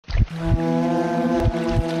Guys,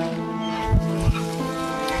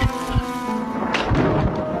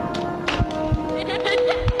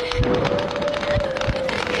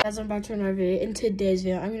 I'm back to another video. In today's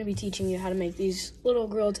video, I'm going to be teaching you how to make these little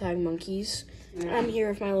Gorilla Tag monkeys. I'm here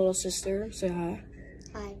with my little sister. Say hi.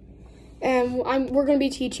 Hi. And we're going to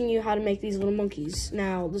be teaching you how to make these little monkeys.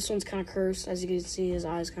 Now, this one's kind of cursed. As you can see, his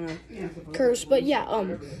eyes kind of cursed. But yeah, I'm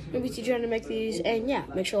going to be teaching you how to make these. And yeah,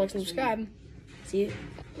 make sure to like and subscribe. See you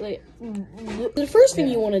later. The first thing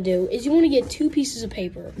you want to do is you want to get 2 pieces of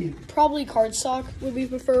paper. Probably cardstock would be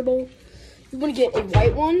preferable. You want to get a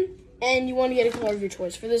white one. And you want to get a color of your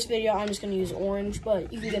choice. For this video, I'm just going to use orange,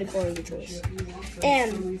 but you can get a color of your choice.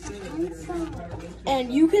 And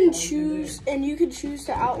you can choose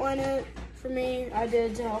to outline it. For me, I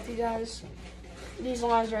did to help you guys. These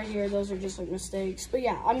lines right here, those are just like mistakes. But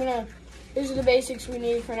yeah, these are the basics we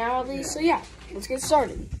need for now at least. So yeah, let's get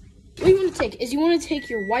started. What you want to take is you want to take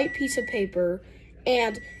your white piece of paper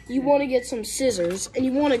and you want to get some scissors and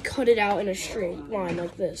you want to cut it out in a straight line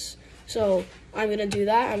like this. So I'm going to do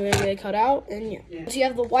that. I'm going to get it cut out, and yeah. So you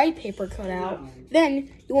have the white paper cut out. Then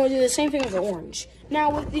you want to do the same thing with the orange.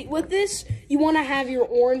 Now with this, you want to have your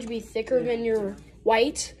orange be thicker than your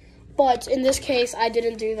white. But in this case, I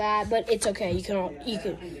didn't do that, but it's okay. You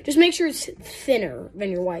can just make sure it's thinner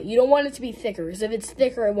than your white. You don't want it to be thicker, because if it's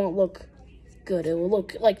thicker, it won't look good. It will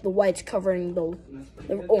look like the white's covering the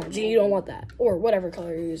orange, and you don't want that, or whatever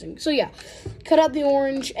color you're using. So yeah, cut out the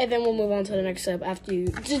orange, and then we'll move on to the next step. After you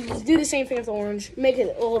just do the same thing with the orange, make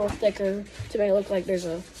it a little thicker to make it look like there's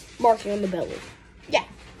a marking on the belly. Yeah.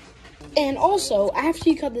 And also,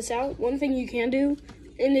 after you cut this out, one thing you can do,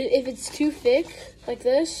 and if it's too thick like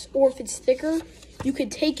this, or if it's thicker, you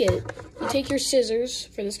could take it. You take your scissors.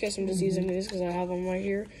 For this case, I'm just using these because I have them right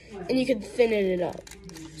here, and you can thin it up.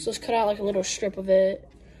 So let's cut out like a little strip of it,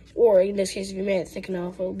 or in this case, if you made it thick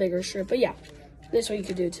enough, a bigger strip. But yeah, this way you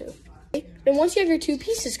could do too. Then once you have your 2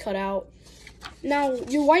 pieces cut out, now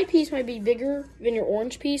your white piece might be bigger than your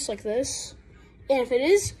orange piece, like this. And if it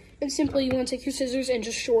is, then simply you want to take your scissors and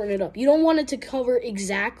just shorten it up. You don't want it to cover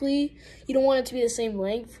exactly. You don't want it to be the same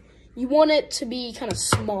length. You want it to be kind of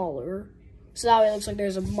smaller, so that way it looks like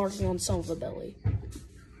there's a marking on some of the belly.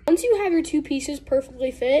 Once you have your 2 pieces perfectly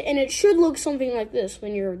fit, and it should look something like this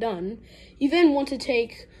when you're done, you then want to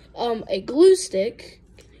take a glue stick.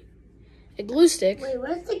 Wait,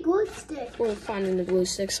 where's the glue stick? We're finding the glue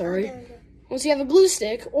stick, sorry. Once you have a glue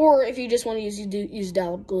stick, or if you just want to use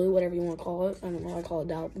dollop glue, whatever you want to call it. I don't know, I call it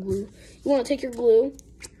dollop glue. You want to take your glue,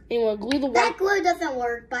 and you want to glue the white. That glue doesn't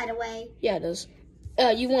work, by the way. Yeah, it does.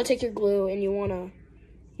 You want to take your glue, and you want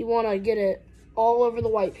to get it all over the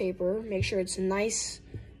white paper. Make sure it's nice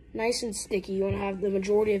and sticky. You want to have the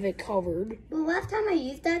majority of it covered. But last time I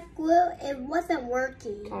used that glue, it wasn't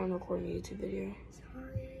working. I'm recording a YouTube video.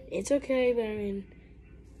 Sorry. It's okay, but I mean,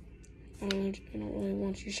 I don't really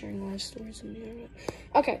want you sharing live stories on the internet.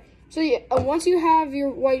 Okay, so yeah, once you have your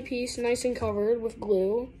white piece nice and covered with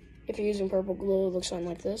glue, if you're using purple glue, it looks something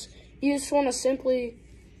like this. You just want to simply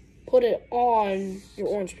put it on your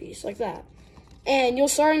orange piece, like that. And you're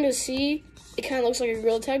starting to see, it kind of looks like a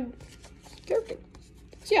Gorilla Tag character.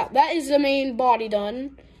 So yeah, that is the main body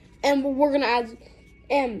done. And we're going to add,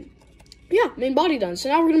 main body done. So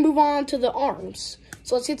now we're going to move on to the arms.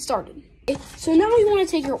 So let's get started. So now you want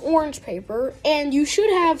to take your orange paper, and you should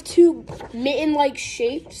have 2 mitten-like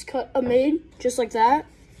shapes made, just like that.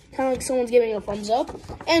 Kind of like someone's giving a thumbs up.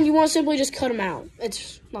 And you want to simply just cut them out.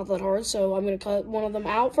 It's not that hard, so I'm going to cut one of them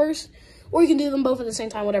out first. Or you can do them both at the same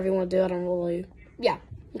time, whatever you want to do. I don't really,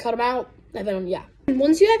 cut them out, and then, And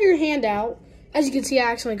once you have your hand out, as you can see, I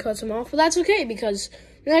accidentally cut some off, but that's okay, because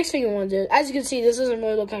the next thing you want to do, as you can see, this doesn't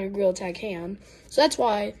really look like a Gorilla Tag hand, so that's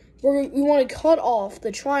why we want to cut off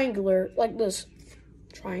the triangular, like this.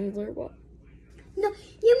 Triangular, what? No,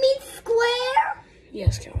 you mean square?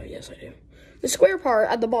 Yes, Kelly, yes I do. The square part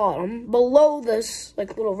at the bottom, below this,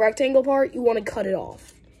 like, little rectangle part, you want to cut it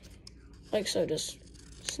off. Like so, just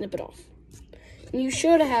snip it off. And you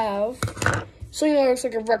should have something that looks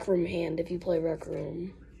like a Rec Room hand if you play Rec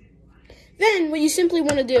Room. Then, what you simply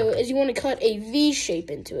want to do is you want to cut a V shape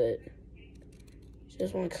into it. You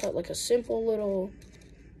just want to cut like a simple little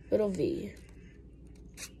V.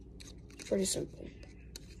 Pretty simple.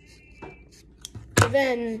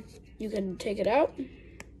 Then, you can take it out. And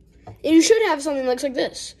you should have something that looks like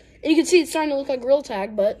this. And you can see it's starting to look like Gorilla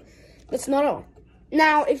Tag, but that's not all.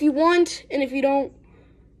 Now, if you want, and if you don't,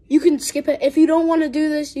 you can skip it. If you don't want to do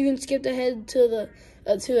this, you can skip ahead to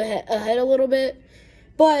ahead a little bit.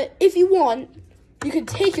 But if you want, you could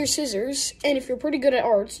take your scissors, and if you're pretty good at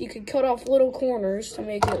arts, you could cut off little corners to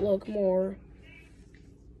make it look more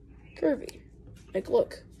curvy. Like,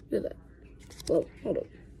 look, Look at that. Whoa, hold up.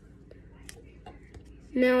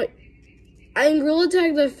 Now, in Gorilla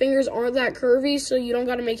Tag, the fingers aren't that curvy, so you don't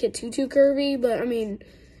got to make it too curvy. But, I mean,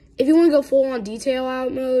 if you want to go full-on detail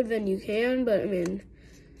out mode, then you can. But, I mean,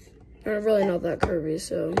 they're really not that curvy,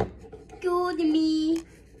 so. Go to me.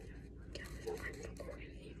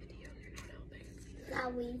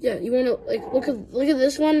 Yeah, you want to, like, look at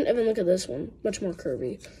this one, and then look at this one. Much more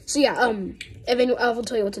curvy. So, yeah, Evan, I'll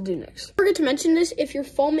tell you what to do next. I forgot to mention this. If your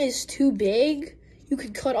foam is too big, you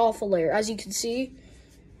could cut off a layer. As you can see,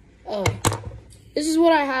 this is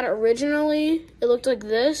what I had originally. It looked like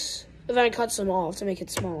this, and then I cut some off to make it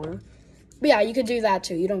smaller. But, yeah, you could do that,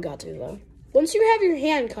 too. You don't got to, though. Once you have your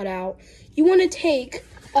hand cut out, you want to take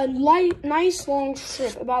a nice long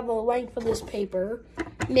strip about the length of this paper,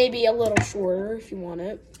 maybe a little shorter if you want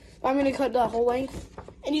it. I'm going to cut the whole length,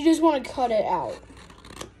 and you just want to cut it out,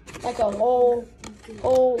 like the whole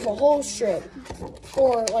strip.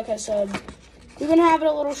 Or, like I said, you can have it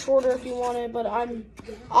a little shorter if you want it, but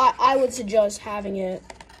I would suggest having it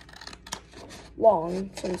long,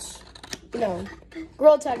 since, you know,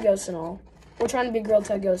 Gorilla Tag Ghosts and all. We're trying to be Gorilla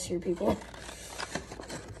Tag Ghosts here, people.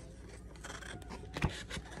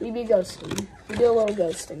 We be ghosting. We do a little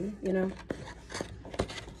ghosting, you know.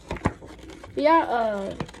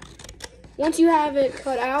 Yeah, once you have it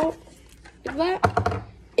cut out like that,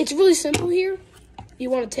 it's really simple here. You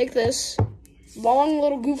want to take this long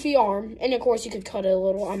little goofy arm, and of course you could cut it a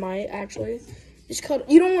little. I might actually just cut.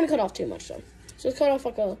 You don't want to cut off too much though. So just cut off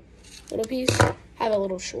like a little piece. Have it a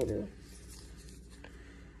little shorter,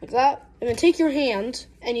 like that. And then take your hand,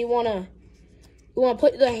 and you want to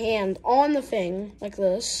put the hand on the thing like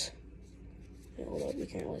this. Hold up, you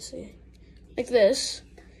can't really see. Like this.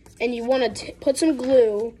 And you want to put some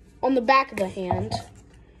glue on the back of the hand.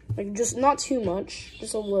 Like, just not too much.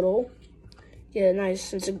 Just a little. Yeah, nice.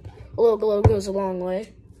 Since a little glue goes a long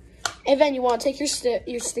way. And then you want to take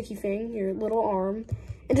your sticky thing, your little arm,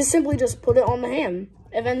 and just simply just put it on the hand.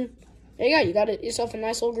 And then, there you go. You got yourself a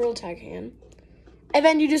nice little Gorilla Tag hand. And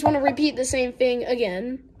then you just want to repeat the same thing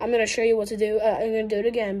again. I'm going to show you what to do. I'm going to do it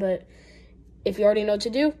again, but if you already know what to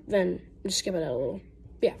do, then just skip it out a little.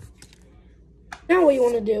 Yeah. Now what you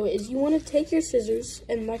want to do is you want to take your scissors,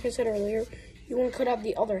 and like I said earlier, you want to cut out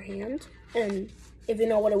the other hand. And if you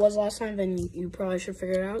know what it was last time, then you probably should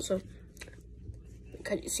figure it out. So,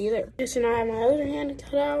 see there. So now I have my other hand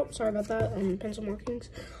cut out. Sorry about that, pencil markings.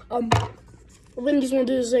 Then you just want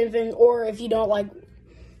to do the same thing, or if you don't like,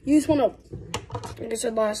 you just want to, like I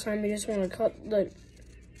said last time, you just want to cut the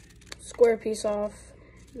square piece off.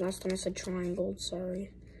 Last time I said triangle, sorry.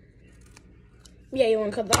 Yeah, you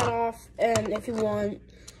want to cut that off, and if you want,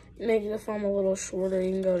 make the foam a little shorter,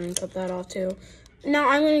 you can go ahead and cut that off too. Now,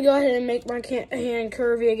 I'm going to go ahead and make my hand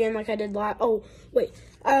curvy again like I did last. Oh, wait,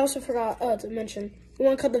 I also forgot to mention, you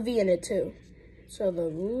want to cut the V in it too. So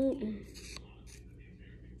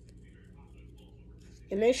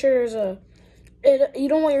and make sure there's you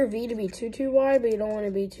don't want your V to be too wide, but you don't want it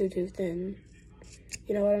to be too thin.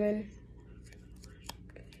 You know what I mean?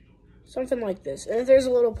 Something like this. And if there's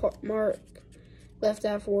a little mark left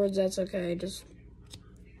afterwards, that's okay. It's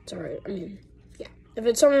alright. I mean, yeah. If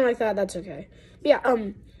it's something like that, that's okay. But yeah,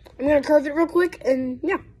 I'm gonna curve it real quick, and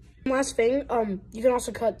yeah. Last thing, you can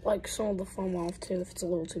also cut like some of the foam off too if it's a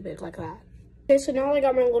little too big like that. Okay, so now I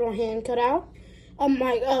got my little hand cut out. And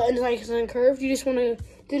like it's curved. You just want to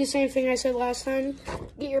do the same thing I said last time.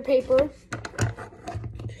 Get your paper.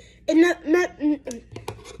 And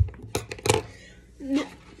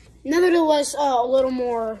nevertheless, a little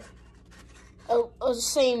more, the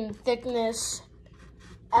same thickness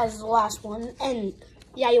as the last one. And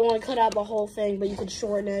yeah, you want to cut out the whole thing, but you could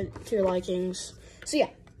shorten it to your likings. So yeah,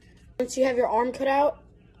 once you have your arm cut out,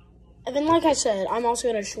 and then like I said, I'm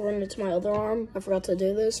also going to shorten it to my other arm. I forgot to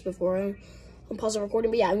do this before I pause the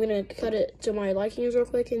recording, but yeah, I'm going to cut it to my likings real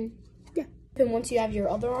quick, and yeah. Then once you have your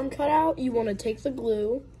other arm cut out, you want to take the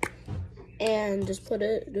glue and just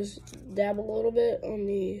dab a little bit on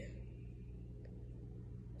the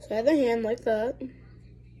side of the hand like that.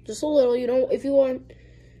 Just a little. You don't, if you want,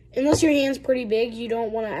 unless your hand's pretty big, you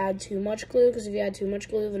don't want to add too much glue, because if you add too much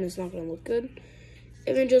glue, then it's not going to look good.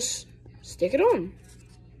 And then just stick it on.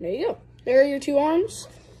 There you go. There are your two arms,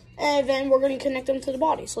 and then we're going to connect them to the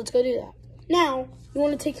body, so let's go do that. Now, you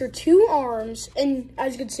want to take your two arms, and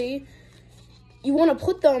as you can see, you want to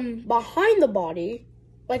put them behind the body,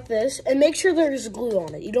 like this, and make sure there's glue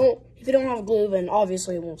on it. If you don't have glue, then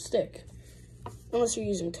obviously it won't stick. Unless you're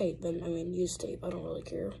using tape, then, I mean, use tape. I don't really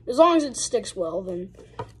care. As long as it sticks well, then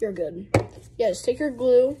you're good. Yes, take your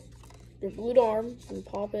glued arm, and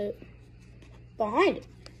pop it behind it,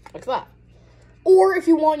 like that. Or if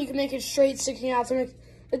you want, you can make it straight, sticking out to make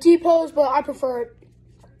a T-pose, but I prefer it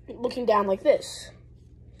looking down like this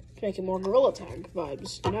to make it more Gorilla Tag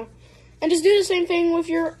vibes, you know? And just do the same thing with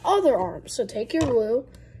your other arm. So take your glue,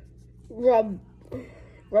 rub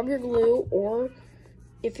your glue, or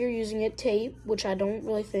if you're using it, tape, which I don't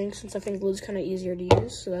really think, since I think glue is kind of easier to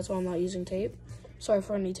use, so that's why I'm not using tape. Sorry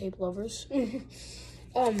for any tape lovers.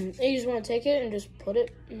 And you just want to take it and just put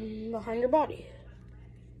it behind your body,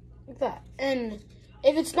 like that. And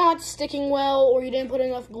if it's not sticking well, or you didn't put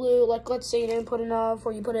enough glue, like let's say you didn't put enough,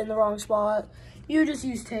 or you put it in the wrong spot, you just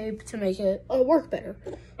use tape to make it work better.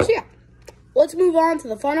 So yeah, let's move on to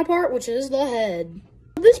the final part, which is the head.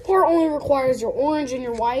 This part only requires your orange and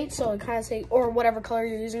your white, so it kind of say, or whatever color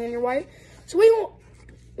you're using in your white. So what you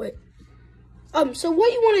want, so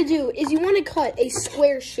what you want to do is you want to cut a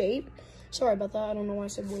square shape. Sorry about that. I don't know why I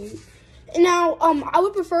said wait. And now, I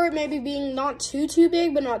would prefer it maybe being not too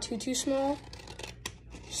big, but not too small.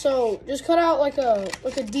 So just cut out like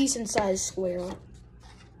a decent sized square.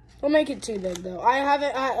 Don't make it too big though.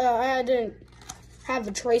 I didn't have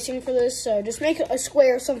the tracing for this, so just make a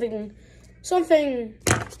square, something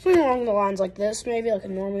along the lines like this, maybe like a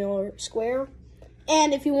normal square.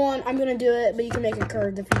 And if you want, I'm gonna do it, but you can make it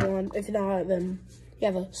curved if you want. If not, then you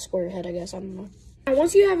have a square head, I guess. I don't know. Now,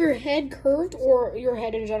 once you have your head curved, or your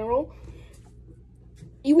head in general,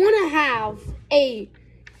 you want to have a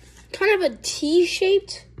kind of a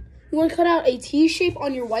T-shaped. You want to cut out a T-shape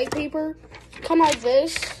on your white paper, come like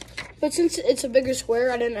this. But since it's a bigger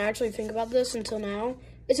square, I didn't actually think about this until now.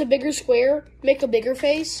 It's a bigger square, make a bigger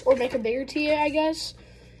face, or make a bigger T, I guess.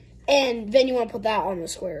 And then you want to put that on the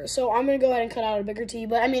square. So I'm going to go ahead and cut out a bigger T.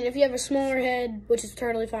 But I mean, if you have a smaller head, which is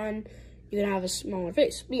totally fine, you're going to have a smaller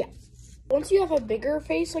face. But yeah, once you have a bigger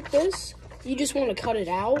face like this, you just want to cut it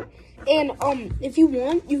out. And if you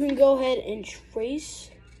want, you can go ahead and trace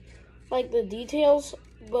like the details,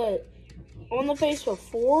 but on the face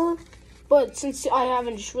before. But since I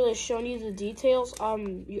haven't just really shown you the details, I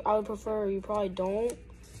would prefer you probably don't,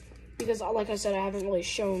 because like I said, I haven't really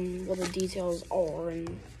shown what the details are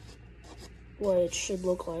and what it should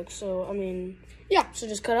look like. So I mean, yeah. So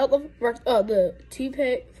just cut out the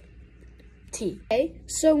T. Okay.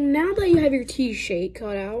 So now that you have your T shape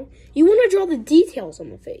cut out, you want to draw the details on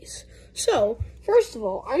the face. So first of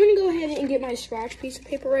all, I'm gonna go ahead and get my scratch piece of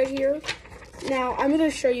paper right here. Now I'm gonna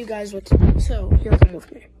show you guys what to do. So here, come with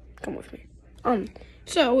me. Come with me.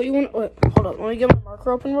 So what you want? Hold up. Let me get my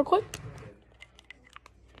marker open real quick.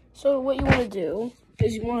 So what you want to do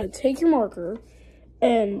is you want to take your marker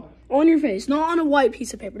and on your face, not on a white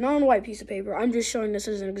piece of paper, not on a white piece of paper. I'm just showing this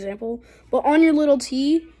as an example, but on your little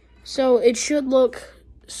T. So it should look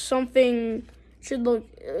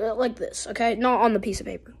like this, okay? Not on the piece of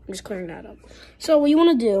paper. I'm just clearing that up. So what you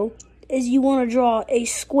want to do is you want to draw a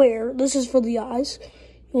square. This is for the eyes.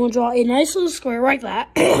 You want to draw a nice little square like that.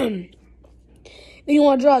 And you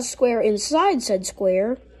want to draw a square inside said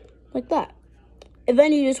square like that. And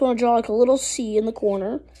then you just want to draw like a little C in the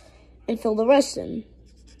corner and fill the rest in,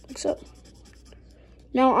 like so.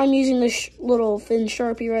 Now I'm using this little thin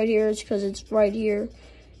Sharpie right here. It's because it's right here.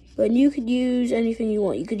 But you could use anything you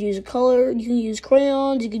want. You could use a color, you can use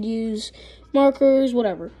crayons, you could use markers,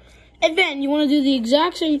 whatever. And then you want to do the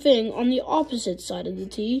exact same thing on the opposite side of the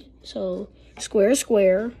T. So square,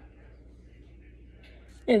 square.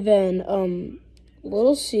 And then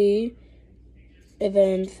little C. And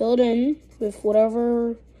then fill it in with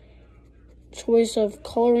whatever choice of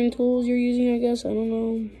coloring tools you're using, I guess. I don't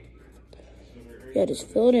know. Yeah, just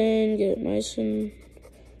fill it in, get it nice and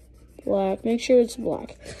black. Make sure it's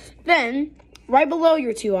black. Then, right below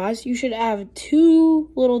your two eyes, you should have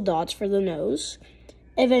two little dots for the nose.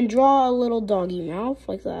 And then draw a little doggy mouth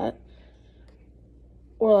like that.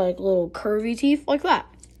 Or like little curvy teeth like that.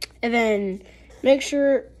 And then make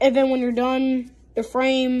sure, and then when you're done, the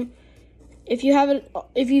frame, if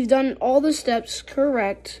you've done all the steps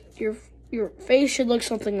correct, your face should look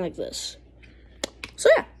something like this. So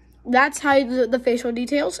yeah, that's how the facial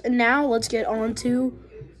details. And now let's get on to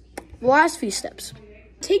the last few steps.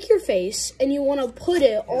 Take your face and you want to put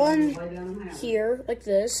it on here like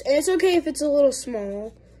this. And it's okay if it's a little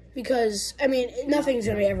small because, I mean, nothing's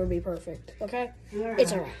going to ever be perfect, okay?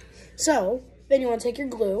 It's all right. So then you want to take your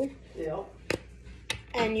glue. Yep.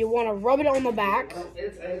 And you want to rub it on the back. Oh,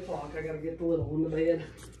 it's 8 o'clock. I got to get the little one to bed.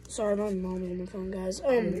 Sorry, my mom is on the phone, guys.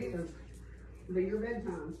 But your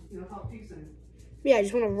bedtime. I'll talk to you soon. Yeah, I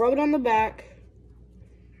just want to rub it on the back.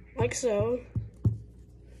 Like so.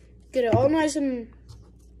 Get it all nice and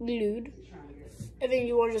glued. And then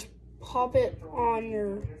you want to just pop it on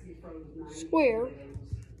your square.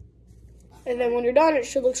 And then when you're done, it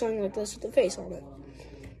should look something like this with the face on it.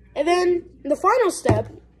 And then the final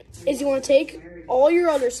step is you want to take all your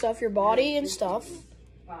other stuff, your body and stuff,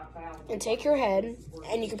 and take your head,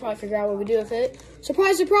 and you can probably figure out what we do with it.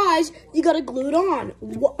 Surprise, surprise, you got to glue it on.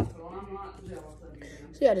 What?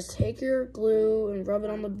 So yeah, just take your glue and rub it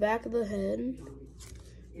on the back of the head.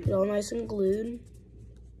 Get it all nice and glued.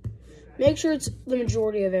 Make sure it's the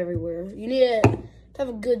majority of everywhere. You need it to have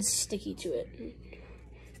a good sticky to it.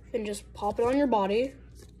 And just pop it on your body.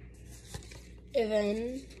 And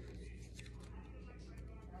then,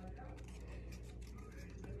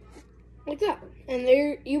 like that. And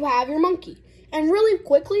there you have your monkey. And really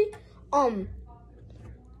quickly,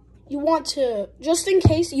 you want to, just in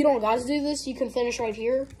case you don't guys do this, you can finish right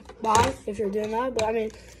here. Bye, if you're doing that. But I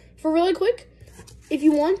mean, for really quick, if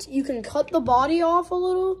you want, you can cut the body off a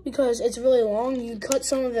little because it's really long. You cut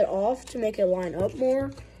some of it off to make it line up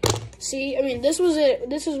more. See, I mean, this was it.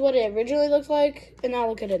 This is what it originally looked like, and now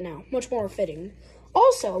look at it now. Much more fitting.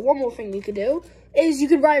 Also, one more thing you could do is you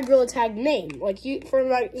could write a Gorilla Tag name. Like, you, for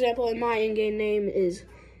example, in my in-game name is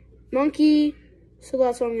Monkey, so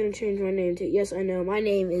that's what I'm going to change my name to. Yes, I know, my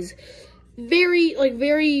name is very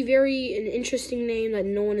an interesting name that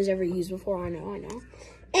no one has ever used before. I know.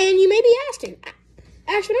 And you may be asking,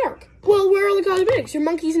 Action Arc, well, where are the cosmetics? Your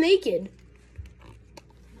monkey's naked.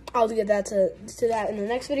 I'll get that to that in the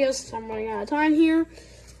next video since I'm running out of time here.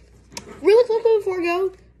 Really quickly before I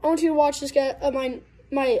go, I want you to watch this guy,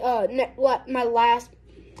 my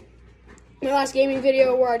last gaming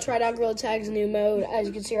video where I tried out Gorilla Tag's new mode. As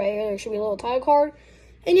you can see right here, there should be a little title card.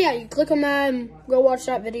 And yeah, you click on that and go watch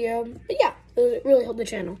that video. But yeah, it really helped the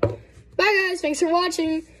channel. Bye guys, thanks for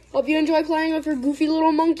watching. Hope you enjoy playing with your goofy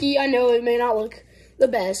little monkey. I know it may not look the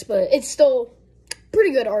best, but it's still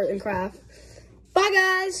pretty good art and craft. Bye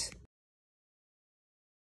guys.